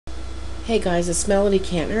Hey guys, it's Melodie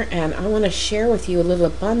Kantner, and I want to share with you a little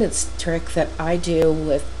abundance trick that I do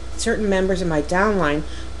with certain members of my downline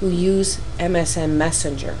who use MSN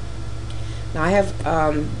Messenger. Now I have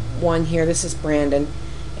one here. This is Brandon,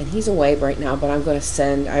 and he's away right now, but I'm going to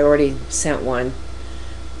send. I already sent one.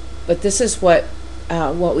 But this is what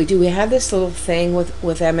we do. We have this little thing with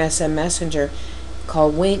MSN Messenger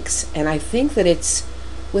called Winks, and I think that it's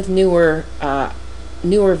with newer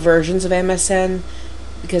versions of MSN,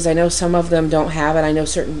 because I know some of them don't have it. I know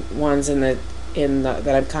certain ones that I'm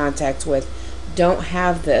in contact with don't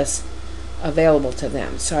have this available to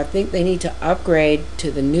them. So I think they need to upgrade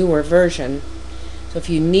to the newer version. So if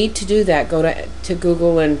you need to do that, go to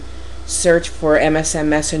Google and search for MSN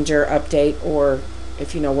Messenger update, or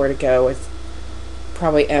if you know where to go, it's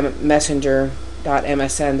probably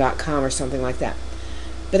messenger.msn.com or something like that.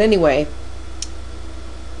 But anyway,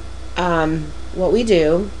 what we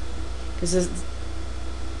do is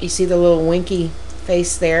you see the little winky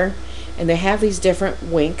face there, and they have these different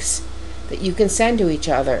winks that you can send to each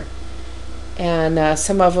other. And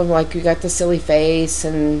some of them, like you got the silly face,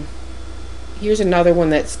 and here's another one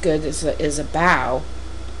that's good, is a bow,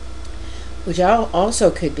 which also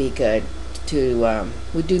could be good to,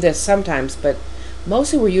 we do this sometimes, but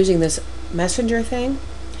mostly we're using this messenger thing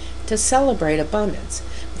to celebrate abundance.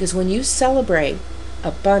 Because when you celebrate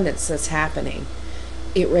abundance that's happening,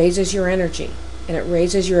 it raises your energy, and it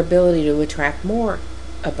raises your ability to attract more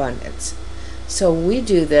abundance. So we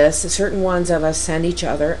do this. Certain ones of us send each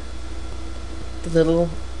other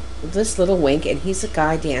this little wink, and he's a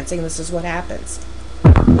guy dancing. This is what happens.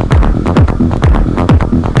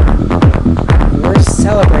 We're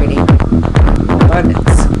celebrating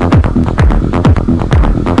abundance.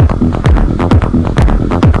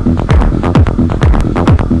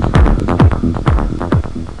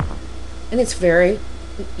 And it's very,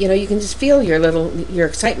 you can just feel your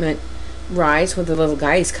excitement rise with the little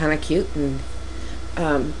guy. He's kind of cute, and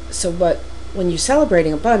but when you're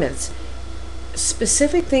celebrating abundance,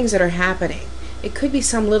 specific things that are happening, it could be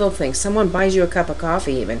some little thing. Someone buys you a cup of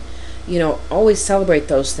coffee, even. Always celebrate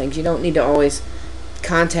those things. You don't need to always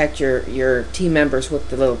contact your team members with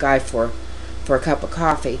the little guy for a cup of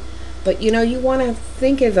coffee, but you want to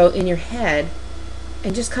think of in your head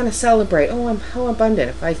and just kind of celebrate. Oh, I'm how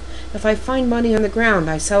abundant. If I find money on the ground,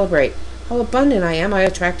 I celebrate how abundant I am. I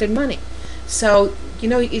attracted money. So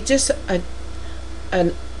it's just a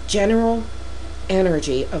general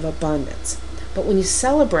energy of abundance. But when you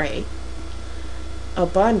celebrate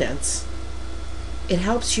abundance, it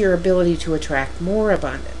helps your ability to attract more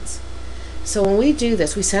abundance. So when we do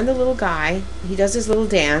this, we send the little guy. He does his little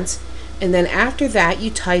dance, and then after that, you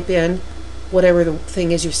type in whatever the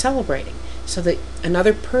thing is you're celebrating, so that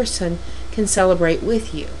another person can celebrate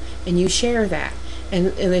with you, and you share that.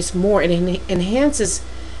 And there's more. It enhances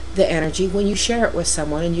the energy when you share it with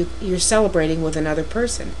someone, and you're celebrating with another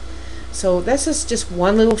person. So this is just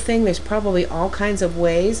one little thing. There's probably all kinds of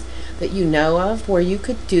ways that you know of where you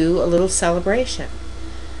could do a little celebration.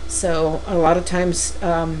 So a lot of times,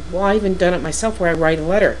 I've even done it myself, where I write a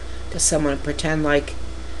letter to someone, pretend like,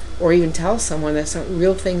 or even tell someone that some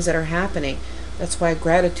real things that are happening. That's why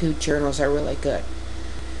gratitude journals are really good.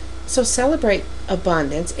 So celebrate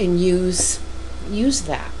abundance and use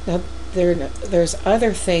that. Now there's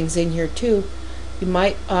other things in here too. You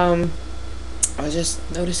might I was just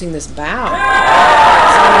noticing this bow.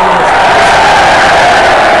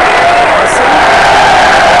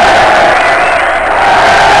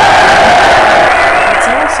 It's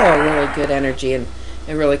also a really good energy and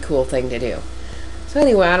a really cool thing to do. So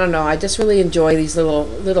anyway, I don't know. I just really enjoy these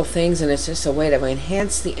little things, and it's just a way to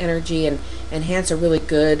enhance the energy and enhance a really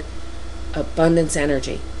good abundance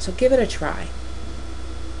energy. So give it a try.